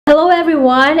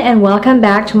everyone, and welcome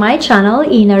back to my channel,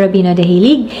 Rabino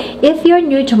Dahilig. If you're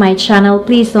new to my channel,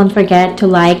 please don't forget to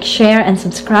like, share, and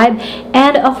subscribe.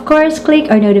 And of course,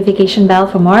 click our notification bell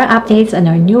for more updates on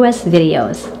our newest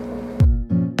videos.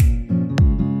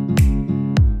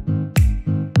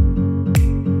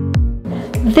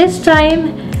 This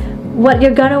time, what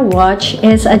you're gonna watch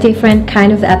is a different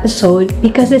kind of episode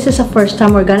because this is the first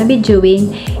time we're gonna be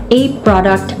doing a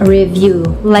product review,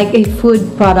 like a food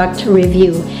product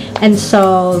review. And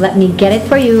so let me get it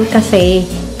for you kasi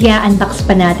unbox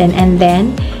pa natin, and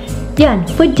then yan,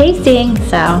 food tasting.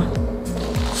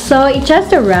 So it just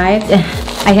arrived.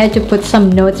 I had to put some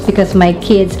notes because my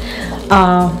kids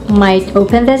might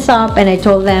open this up, and I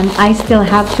told them I still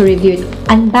have to review it,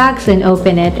 unbox and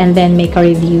open it, and then make a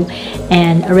review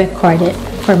and record it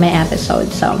for my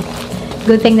episode. So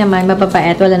good thing naman,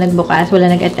 mapapait, wala nagbukas, wala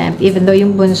nag-attempt, even though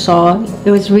yung bunso, it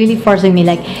was really forcing me,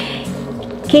 like,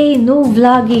 okay, no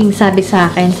vlogging, sabi sa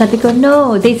akin. Sabi ko,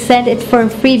 no, they sent it for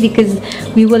free because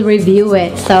we will review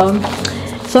it. So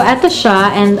eto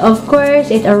siya, and of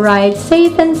course it arrived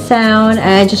safe and sound.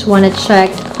 I just want to check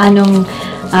anong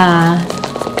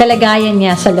kalagayan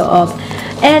niya sa loob.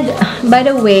 And by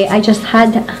the way, I just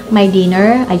had my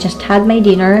dinner.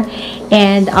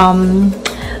 And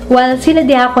well,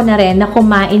 sinadya ko na rin na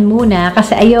kumain muna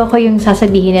kasi ayoko yung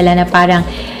sasabihin nila na parang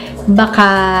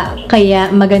baka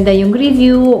kaya maganda yung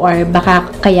review or baka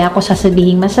kaya ako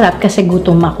sasabihin masarap kasi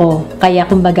gutom ako. Kaya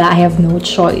kumbaga I have no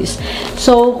choice.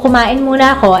 So kumain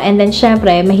muna ako, and then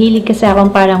syempre mahilig kasi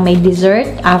akong parang may dessert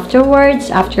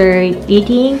afterwards, after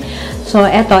eating. So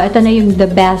eto na yung the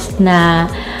best na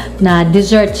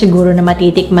dessert siguro na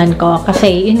matitikman ko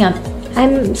kasi yun nga,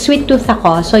 I'm sweet tooth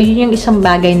ako. So yun yung isang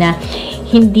bagay na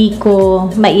hindi ko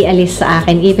maialis sa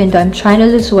akin, even though I'm trying to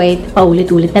lose weight.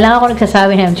 Paulit-ulit na lang ako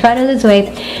nagsasabi na I'm trying to lose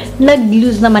weight.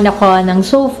 Nag-lose naman ako ng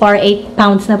so far 8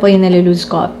 pounds na po yung nalulose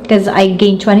ko because I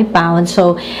gained 20 pounds.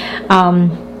 So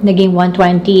naging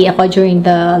 120 ako during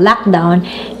the lockdown,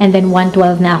 and then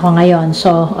 112 na ako ngayon.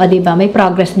 So diba, may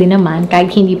progress din naman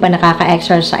kahit hindi pa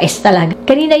nakaka-exercise talaga.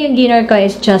 Kanina yung dinner ko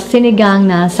is just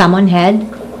sinigang na salmon head.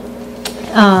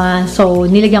 So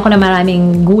nilagyan ko na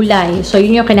maraming gulay. So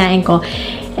yun yung kinain ko.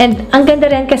 And ang ganda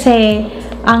rin kasi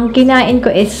ang kinain ko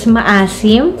is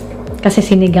maasim kasi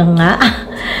sinigang nga.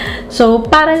 So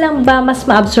para lang ba mas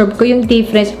ma-absorb ko yung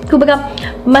difference, kumbaga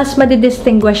mas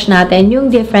madidistinguish natin yung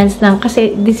difference ng,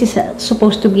 kasi this is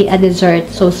supposed to be a dessert,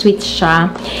 so sweet siya.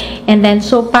 And then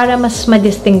so para mas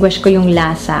ma-distinguish ko yung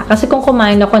lasa, kasi kung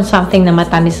kumain ako ng something na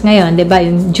matamis ngayon, diba,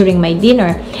 yung during my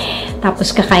dinner,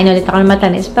 tapos kakain ulit ako ng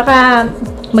matamis, baka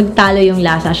magtalo yung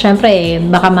lasa. Syempre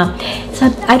baka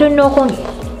I don't know kung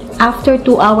after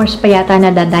 2 hours pa yata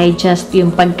nada-digest yung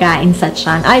pagkain sa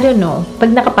tiyan. I don't know. Pag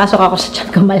nakapasok ako sa tiyan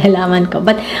ko, malalaman ko.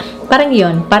 But parang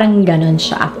yun, parang ganun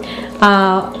siya.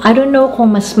 I don't know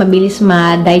kung mas mabilis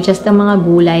ma-digest ang mga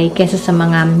gulay kesa sa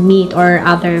mga meat or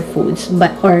other foods,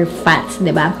 or fats,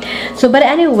 diba? So, but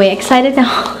anyway, excited na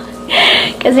ako.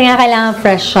 Kasi nga kailangan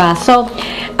fresh siya. So,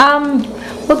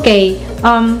 okay.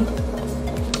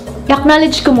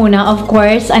 Acknowledge ko muna, of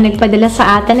course, ang nagpadala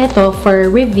sa atin ito for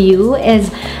review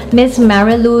is Miss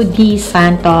Marilou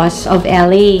Santos of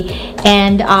LA.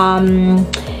 And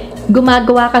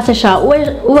gumagawa kasi siya,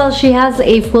 well, she has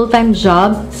a full-time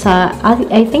job sa,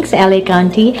 I think sa LA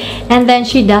County, and then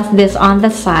she does this on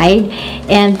the side,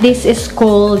 and this is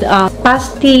called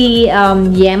Pasti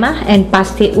Yema and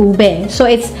Pasti Ube. So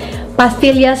it's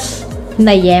pastillas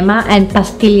na yema and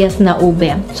pastillas na ube.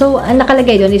 So ang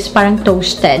nakalagay doon is parang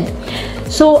toasted.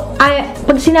 So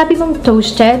pag sinabi mong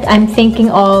toasted, I'm thinking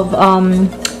of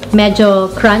medyo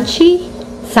crunchy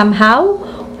somehow,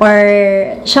 or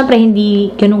syempre hindi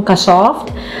ganun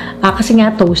ka-soft kasi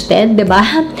nga toasted, diba?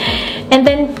 And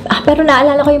then pero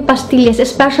naalala ko yung pastillas,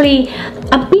 especially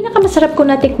ang pinakamasarap ko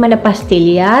natikman na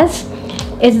pastillas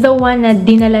is the one na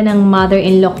dinala ng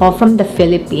mother-in-law ko from the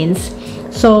Philippines.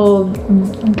 So,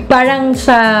 parang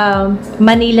sa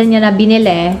Manila niya na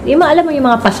binili, alam mo yung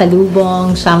mga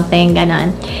pasalubong, something,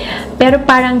 ganon. Pero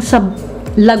parang sa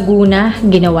Laguna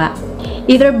ginawa.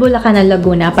 Either Bulacan na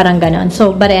Laguna, parang ganon.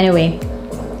 So, but anyway,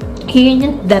 yun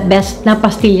yung the best na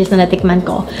pastillas na natikman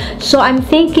ko. So, I'm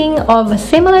thinking of a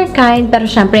similar kind,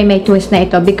 pero syempre may twist na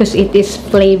ito because it is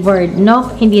flavored,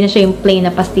 no? Hindi na siya yung plain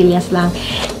na pastillas lang.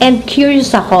 And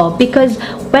curious ako because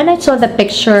when I saw the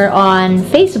picture on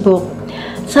Facebook,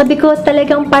 sabi ko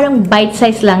talagang parang bite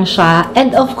size lang siya.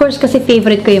 And of course, kasi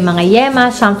favorite ko yung mga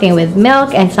yema, something with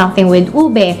milk and something with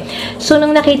ube. So,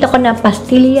 nung nakita ko na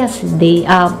pastillas,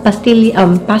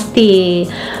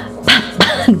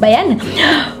 ba yan?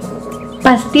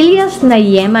 Pastillas na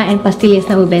Yema and Pastillas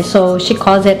na Ube. So, she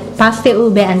calls it Pasti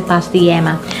Ube and Pasti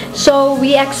Yema. So,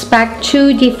 we expect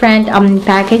 2 different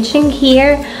packaging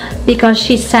here because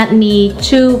she sent me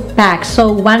 2 packs. So,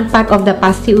 1 pack of the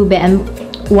Pasti Ube and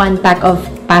 1 pack of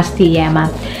Pasti Yema.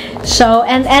 So,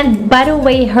 and by the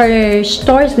way, her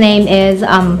store's name is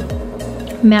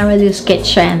Marilou's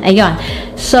Kitchen. Ayun.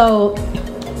 So,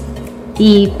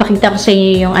 ipakita ko sa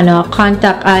inyo yung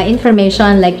contact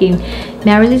information, like yung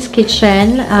Marilou's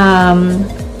Kitchen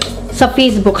sa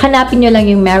Facebook. Hanapin nyo lang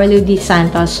yung Marilou de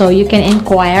Santos, so you can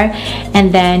inquire,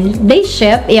 and then they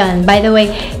ship. Yan, by the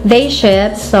way, they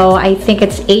ship, so I think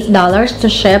it's $8 to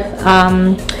ship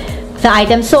the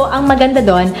item. So ang maganda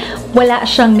doon, wala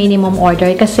siyang minimum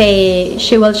order kasi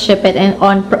she will ship it and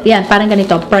on yan, parang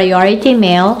ganito, priority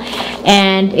mail,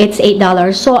 and it's $8.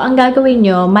 So ang gagawin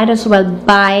nyo, might as well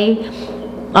buy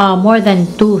more than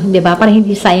 2, diba? Para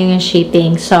hindi sayang yung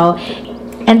shipping. So,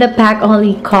 and the pack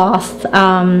only costs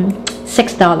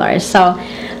 $6. So,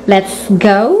 let's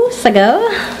go.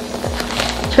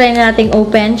 Try nating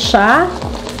open siya.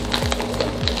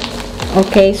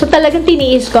 Okay. So, talagang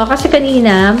tiniis ko kasi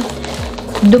kanina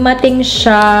dumating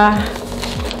siya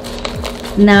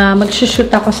na magsushoot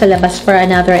ako sa labas for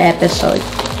another episode.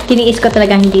 Tiniis ko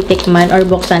talagang hindi tikman or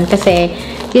buksan kasi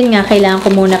yun nga, kailangan ko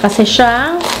muna kasi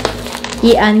siyang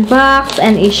i-unbox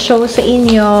and i-show sa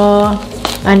inyo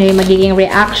ano yung magiging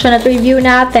reaction at review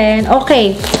natin.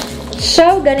 Okay.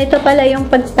 So, ganito pala yung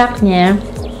pag-pack niya.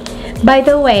 By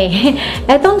the way,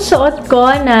 etong suot ko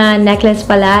na necklace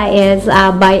pala is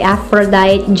by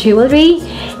Aphrodite Jewelry.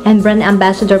 And brand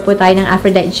ambassador po tayo ng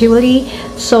Aphrodite Jewelry.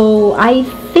 So, I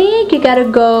think you gotta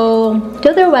go to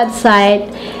their website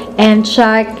and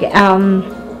check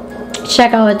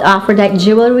out Aphrodite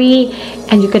Jewelry,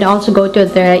 and you can also go to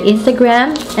their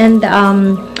Instagram, and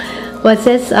what's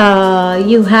this,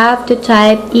 you have to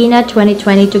type INA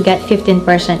 2020 to get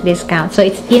 15% discount. So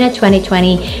it's INA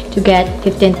 2020 to get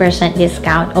 15%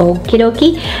 discount. Okie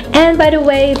dokie. And by the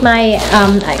way, my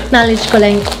acknowledge ko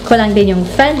lang din yung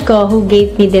friend ko who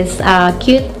gave me this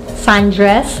cute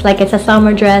sundress. Like, it's a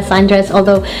summer dress, sundress,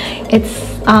 although it's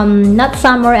not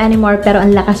summer anymore, pero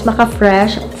ang lakas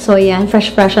maka-fresh. So, yan,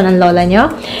 fresh ng lola nyo.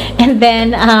 And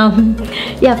then,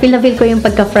 yeah, feel ko yung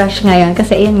pagka-fresh ngayon.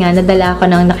 Kasi, yan nga, nadala ako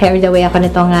na-carried away ako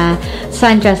nitong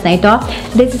sundress na ito.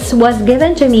 This was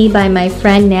given to me by my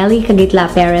friend Nelly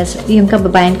Cagitla Perez, yung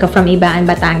kababayan ko from Ibaan,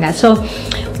 Batangas. So,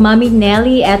 Mami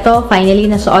Nelly, eto, finally,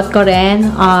 nasuot ko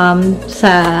rin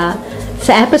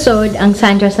sa episode, ang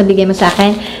sundress na bigay mo sa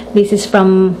akin. This is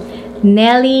from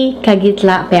Nelly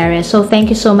Cagitla Perez. So, thank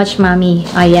you so much, Mami.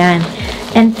 Ayan.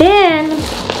 And then,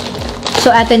 so,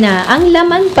 eto na. Ang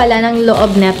laman pala ng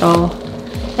loob na to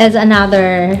is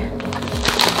another,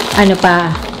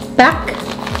 pack.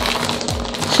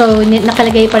 So,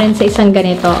 nakalagay pa rin sa isang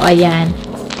ganito. Ayan.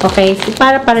 Okay? So,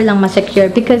 para lang ma-secure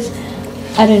because,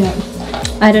 I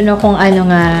don't know kung ano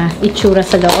nga itsura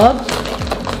sa loob.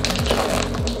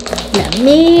 Let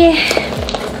me...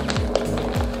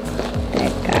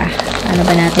 Ano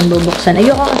ba natin bubuksan?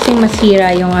 Ayoko kasing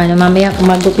masira yung mamaya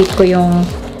magupit ko yung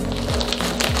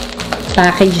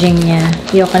packaging niya.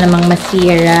 Ayoko namang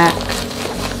masira.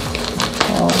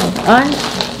 So, hold on.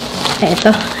 Ito.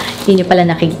 Hindi nyo pala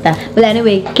nakita. Well,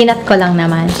 anyway, kinat ko lang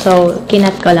naman. So,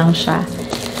 kinat ko lang siya.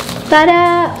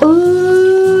 Tada!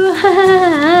 Ooh!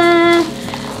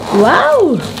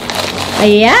 Wow!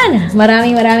 Ayan!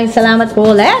 Maraming salamat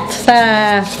po ulit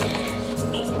sa...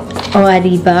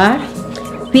 diba?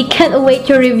 We can't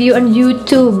wait to review on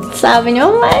YouTube. Sabi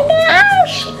niyo, oh my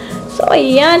gosh! So,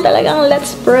 ayan, talagang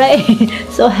let's pray.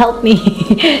 So, help me.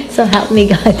 So, help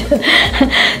me, God.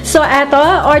 So, eto,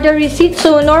 order receipt.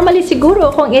 So, normally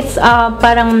siguro, kung it's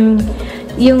parang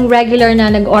yung regular na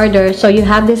nag-order, so you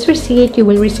have this receipt, you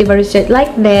will receive a receipt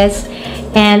like this.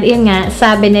 And, yun nga,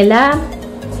 sabi nila,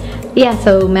 yeah,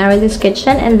 so, Marilou's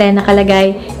Kitchen. And then,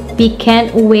 nakalagay, we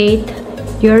can't wait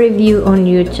your review on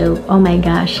YouTube. Oh my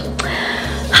gosh.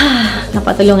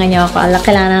 Napatulungan niyo ako.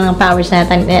 Kailangan ng powers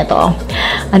natin ito.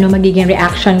 Ano magiging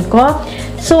reaction ko?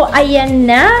 So, ayan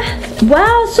na.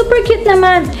 Wow, super cute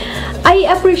naman. I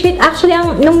appreciate, actually,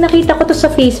 nung nakita ko to sa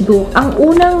Facebook, ang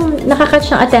unang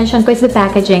nakakatch ng attention ko is the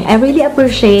packaging. I really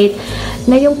appreciate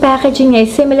na yung packaging niya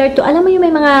is similar to, alam mo yung may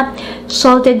mga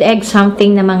salted egg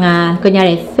something na mga,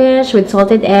 kunyari, fish with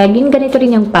salted egg. Yung ganito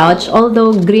rin yung pouch.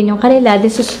 Although green yung kanila,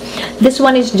 this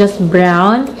one is just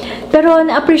brown. Pero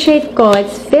na-appreciate ko.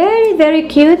 It's very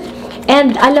cute.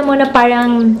 And alam mo na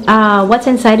parang what's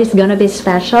inside is gonna be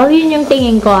special. Yun yung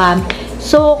tingin ko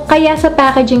So, kaya sa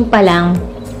packaging pa lang,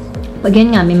 pag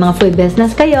yun nga, may mga food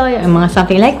business kayo, yung mga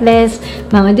something like this,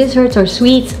 mga desserts or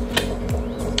sweets,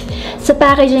 sa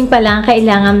packaging pa lang,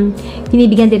 kailangan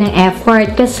binibigyan din ng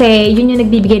effort kasi yun yung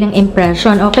nagbibigay ng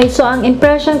impression. Okay, so ang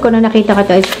impression ko na nakita ko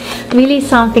to is really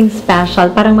something special.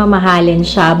 Parang mamahalin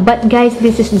siya. But guys,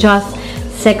 this is just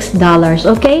 $6.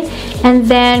 Okay? And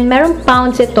then, merong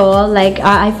pounds ito. Like,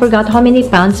 I forgot how many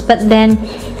pounds. But then,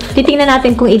 titingnan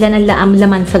natin kung ilan ang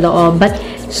laman sa loob. But,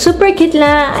 super cute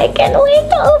lang. I can't wait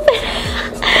to open.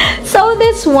 So,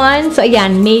 this one, so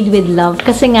ayan, made with love.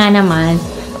 Kasi nga naman,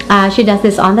 she does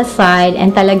this on the side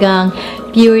and talagang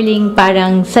purely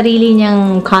parang sarili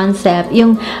niyang concept,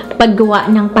 yung paggawa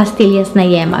ng pastillas na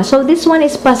yema. So, this one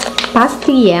is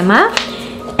Pasti Yema.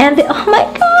 And, oh my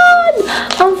God!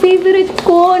 Ang favorite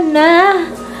ko na!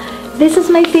 This is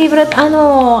my favorite,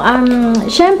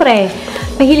 syempre,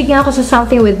 mahilig nga ako sa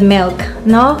something with milk,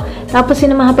 no? Tapos,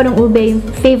 sinamahan pa ng ube, yung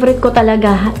favorite ko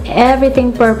talaga, everything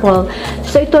purple.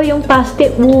 So, ito yung Pasti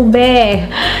Ube.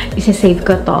 Isa-save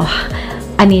ko to.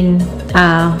 I mean,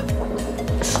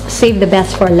 save the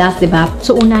best for last, diba?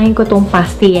 So, unahin ko tong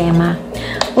Pasti Yema.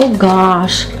 Oh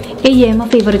gosh! Yema,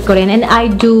 favorite ko rin. And I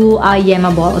do Yema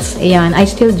balls. Ayan, I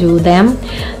still do them.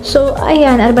 So,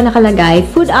 ayan, ano ba nakalagay?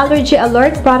 Food allergy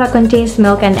alert, product contains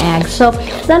milk and eggs. So,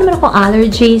 wala naman akong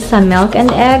allergy sa milk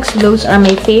and eggs. Those are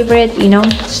my favorite,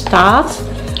 stuffs.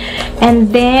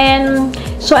 And then,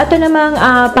 so, ito namang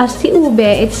Pasti Ube.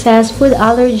 It says, food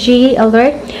allergy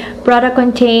alert, product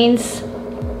contains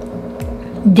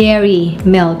dairy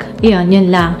milk.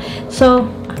 Yun lang. So,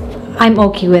 I'm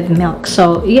okay with milk.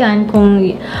 So, yan,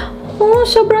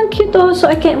 sobrang cute oh. So,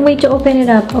 I can't wait to open it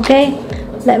up, okay?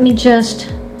 Let me just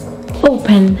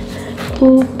open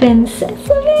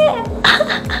sesame.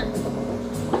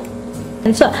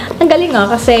 So, ang galing oh,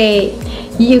 kasi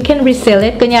you can reseal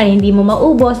it. Kunyari, hindi mo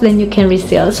maubos, then you can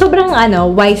reseal. Sobrang,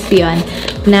 wise yun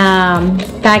na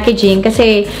packaging.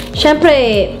 Kasi,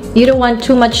 syempre, you don't want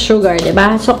too much sugar,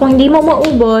 diba? So, kung hindi mo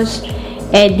maubos,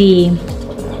 edi,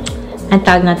 ang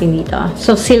tawag natin dito.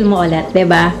 So, seal mo ulit,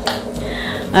 diba?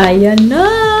 Ayan na!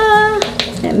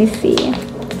 Let me see.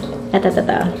 Ito.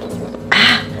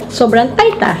 Sobrang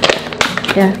tight ah.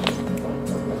 Yeah.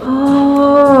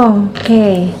 Oh,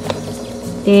 okay.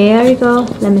 There you go.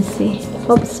 Let me see.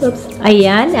 Oops.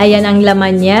 Ayan ang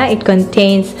laman niya. It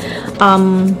contains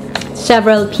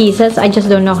several pieces. I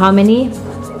just don't know how many.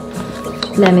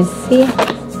 Let me see.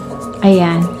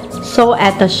 Ayan. So,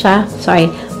 eto siya.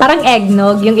 Sorry. Parang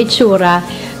eggnog yung itsura.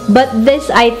 But this,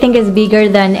 I think, is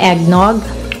bigger than eggnog.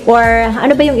 Or,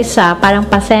 ano ba yung isa? Parang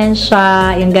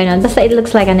pasensya, yung ganon. Basta it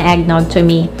looks like an eggnog to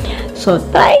me. So,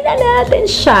 try na natin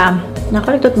siya.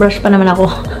 Naku, nag-toothbrush pa naman ako.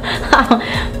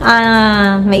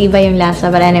 May iba yung lasa.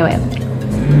 But anyway.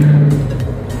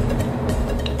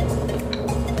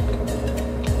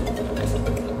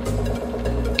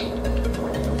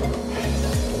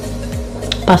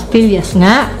 Pastillas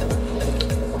nga.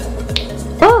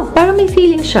 Oh, parang may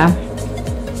feeling siya.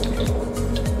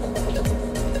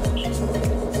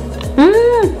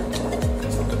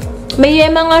 May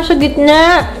yema nga sa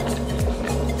gitna.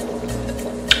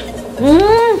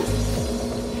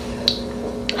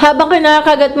 Habang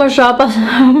kinakagat mo siya,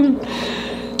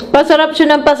 pasarap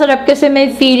siya ng pasarap kasi may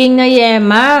feeling na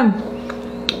yema.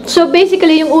 So,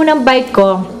 basically, yung unang bite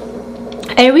ko,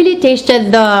 I really tasted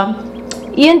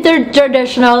yung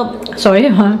traditional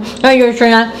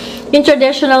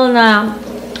na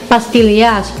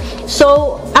pastillas.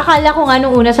 So, akala ko nga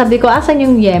nung una, sabi ko, asan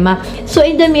yung yema? So,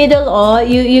 in the middle,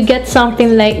 you get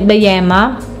something like the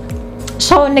yema.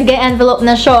 So, nag-envelope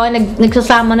na siya,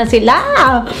 nagsasama na sila.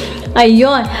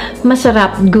 Ayun,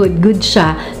 masarap, good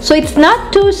siya. So, it's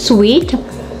not too sweet.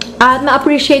 At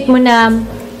ma-appreciate mo na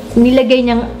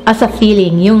nilagay niyang as a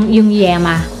feeling, yung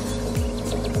yema.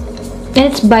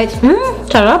 And it's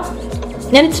sarap.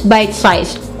 And it's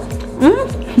bite-sized.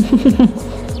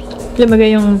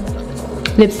 Lumagay yung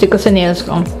lipstick ko sa nails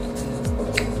ko.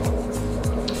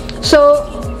 So,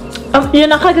 yun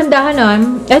ang kagandahan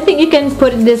nun. I think you can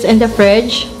put this in the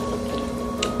fridge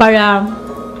para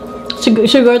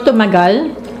siguro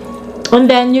tumagal. And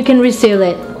then, you can reseal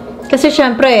it. Kasi,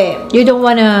 syempre, you don't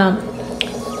wanna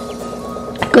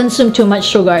consume too much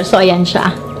sugar. So, ayan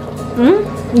siya.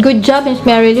 Good job, Miss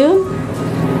Marilou.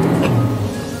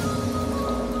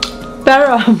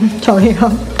 Pero, sorry.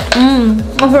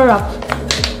 Masarap.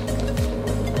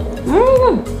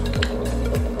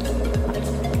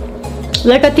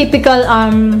 Like a typical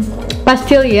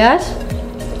pastillas.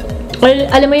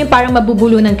 Alam mo yung parang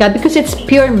mabubulunan ka because it's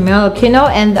pure milk,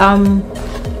 and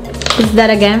is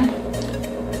that again?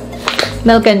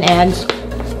 Milk and eggs.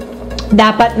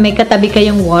 Dapat may katabi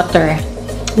kayong water.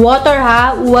 Water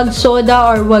ha, wag soda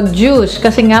or wag juice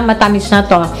kasi nga matamis na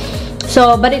to.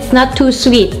 So, but it's not too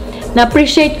sweet.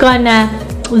 Na-appreciate ko na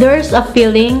there's a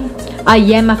feeling, a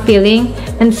Yema feeling,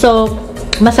 and so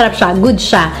masarap siya, good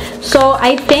siya. So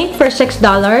I think for $6,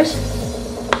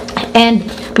 and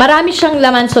marami siyang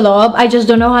laman sa loob. I just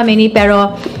don't know how many,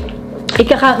 pero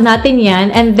ika-count natin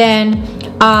yan, and then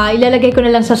ilalagay ko na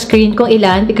lang sa screen kung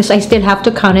ilan because I still have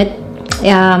to count it.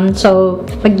 So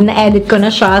pag na-edit ko na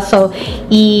siya, so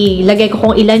ilagay ko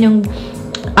kung ilan yung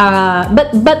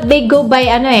but they go by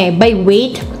by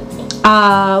weight.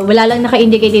 Wala lang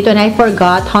naka-indicate dito and I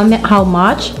forgot how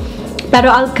much,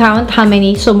 pero I'll count how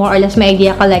many, so more or less may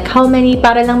idea ka like how many,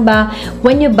 para lang ba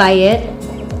when you buy it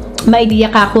may idea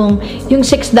ka kung yung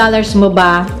 $6 mo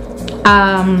ba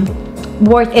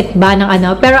worth it ba ng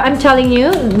ano. Pero I'm telling you,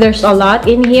 there's a lot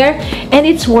in here and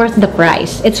it's worth the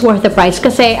price. It's worth the price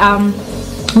kasi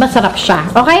masarap siya.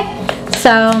 Okay?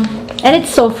 So, and it's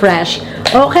so fresh.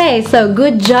 Okay, so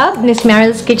good job, Miss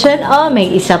Marilou's Kitchen. Oh, may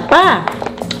isa pa.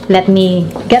 Let me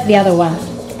get the other one.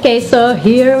 Okay, so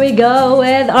here we go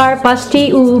with our Pasti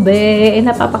Ube.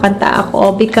 Napapakanta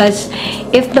ako because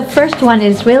if the first one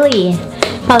is really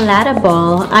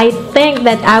palatable, I think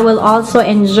that I will also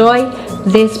enjoy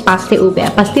this Pasti Ube.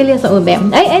 Pastillas Ube.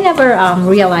 I never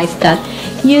realized that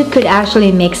you could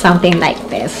actually make something like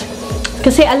this.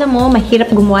 Kasi alam mo, mahirap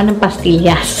gumawa ng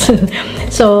pastillas.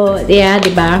 So, yeah,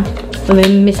 diba?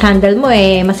 Mishandle mo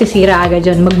masisira agad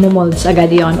yun, magmumolds agad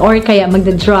yun, or kaya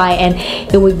magda-dry and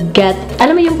it would get,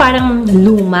 alam mo yung parang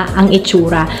luma ang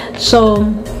itsura. So,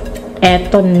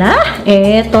 eto na.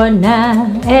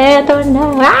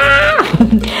 Ah!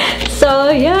 So,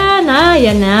 yan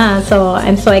na. So,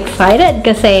 I'm so excited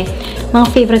kasi mga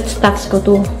favorite stuffs ko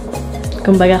to.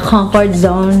 Kumbaga, comfort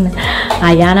zone.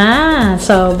 Ayan na.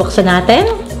 So, buksan natin.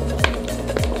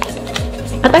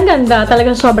 At ang ganda,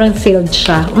 talagang sobrang sealed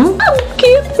siya. Ang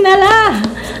cute nala!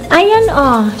 Ayan,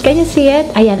 oh. Can you see it?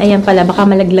 Ayan pala. Baka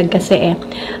malaglag kasi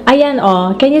Ayan,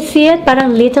 oh. Can you see it?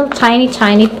 Parang little tiny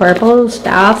purple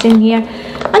stuff in here.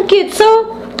 Ang cute.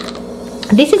 So,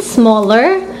 this is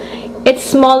smaller. It's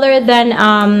smaller than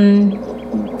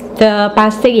the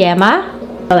Pasti Yema.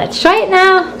 So, let's try it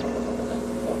now.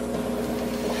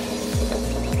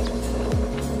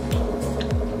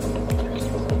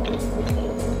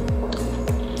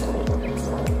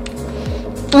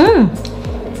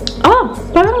 Oh,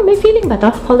 parang may feeling ba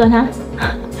to? Hold on, ha?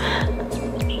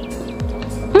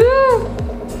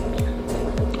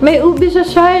 May ube sa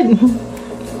side.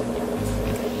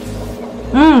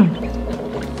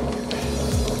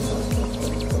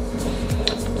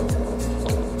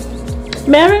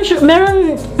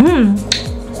 Meron,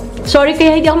 sorry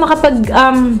kaya hindi ako makapag,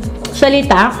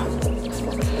 salita.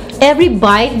 Every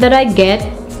bite that I get,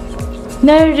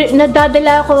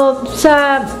 nadadala ako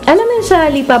sa, alam mo sa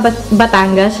Lipa,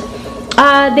 Batangas,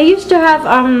 they used to have,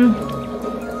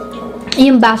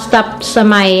 yung bus stop sa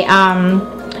may,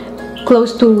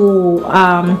 close to,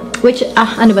 which,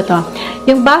 ano ba to?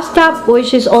 Yung bus stop,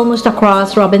 which is almost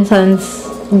across Robinson's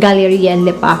Gallery and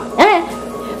Lipa.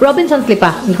 Robinson's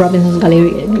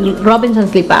Gallery,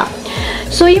 Robinson's Lipa.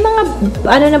 So, yung mga,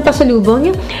 ng pasalubong,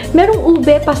 yung, merong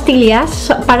ube, pastillas,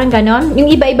 parang ganon. Yung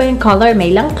iba-iba yung color, may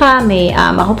langka, may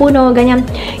makapuno, ganyan.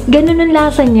 Ganon ang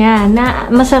lasa niya, na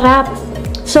masarap.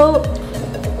 So,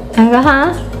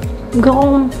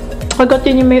 kung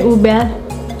kagatin yung may ube.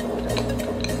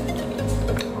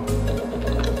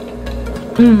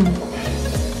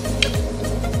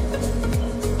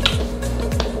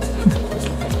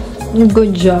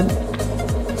 Good job.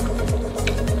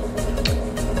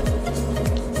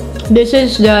 This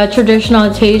is the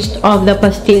traditional taste of the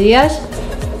pastillas.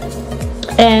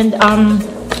 And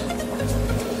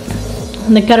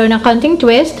nagkaroon ng konting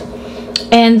twist.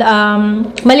 And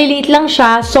maliliit lang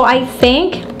siya. So I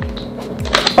think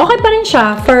okay pa rin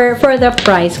siya for the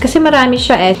price. Kasi marami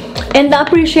siya And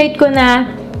na-appreciate ko na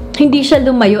hindi siya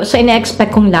lumayo sa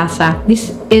ina-expect kong lasa.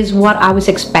 This is what I was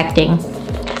expecting.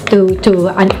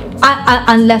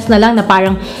 Unless na lang na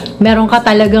parang meron ka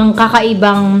talagang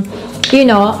kakaibang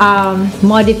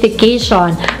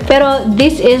modification. Pero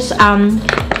this is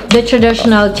the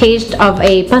traditional taste of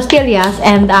a pastillas,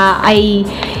 and I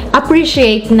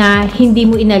appreciate na hindi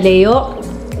mo inalayo.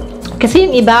 Kasi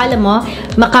yung iba, alam mo,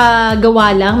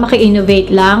 makagawa lang, maka-innovate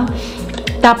lang.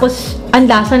 Tapos, ang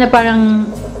lasa na parang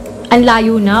ang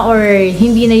layo na or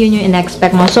hindi na yun yung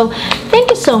in-expect mo. So,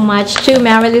 thank you so much to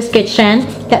Marilou's Kitchen.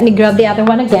 Let me grab the other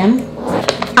one again.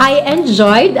 I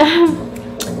enjoyed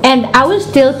and I will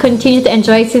still continue to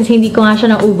enjoy since hindi ko nga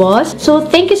siya naubos. So,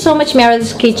 thank you so much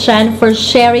Marilou's Kitchen for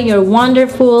sharing your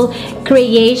wonderful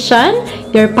creation,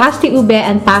 your Pasti Ube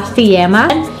and Pasti Yema.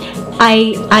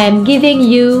 I am giving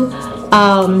you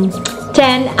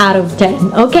 10 out of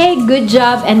 10. Okay? Good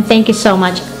job and thank you so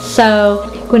much. So,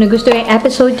 kung nagustuhan yung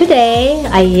episode today,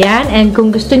 ayan, and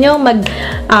kung gusto nyo mag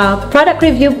product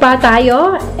review pa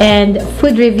tayo and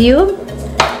food review,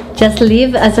 just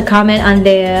leave us a comment on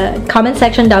the comment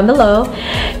section down below.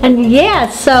 And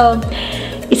yes, so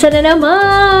isa na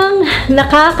namang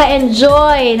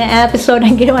nakaka-enjoy na episode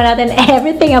ang ginawa natin.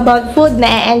 Everything about food,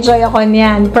 na-enjoy ako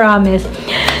niyan, promise.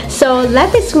 So,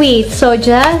 life is sweet. So,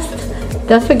 just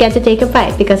don't forget to take a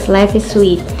bite because life is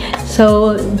sweet.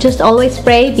 So, just always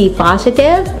pray, be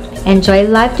positive, enjoy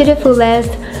life to the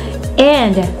fullest,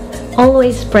 and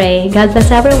always pray. God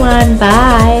bless everyone.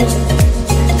 Bye!